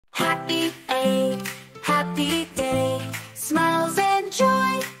Eid-eid, happy day. Smiles and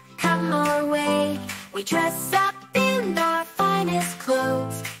joy come our way. We dress up in our finest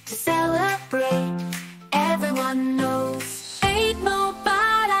clothes to celebrate. Everyone knows Eid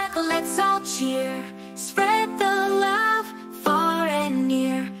Mubarak, let's all cheer. Spread the love far and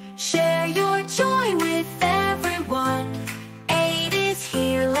near. Share your joy with everyone. Eid is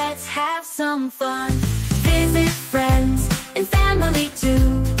here, let's have some fun. Visit friends and family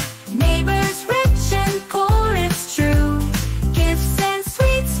too. Neighbors rich and poor, it's true. Gifts and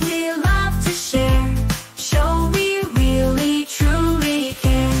sweets we love to share. Show we really truly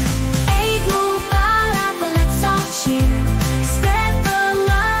care. Eid Mubarak, let's all cheer. Spread the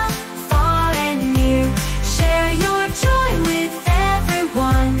love far and near. Share your joy with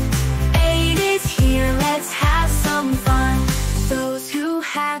everyone. Eid is here, let's have some fun. Those who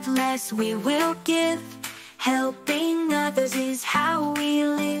have less we will give. Helping others is how we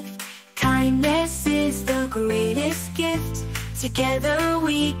live. Kindness is the greatest gift. Together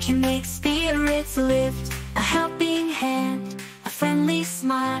we can make spirits lift. A helping hand, a friendly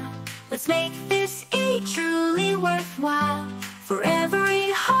smile. Let's make this Eid truly worthwhile. For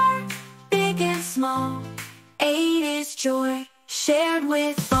every heart, big and small, Eid is joy shared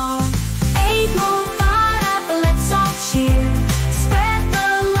with all. Eid Mubarak.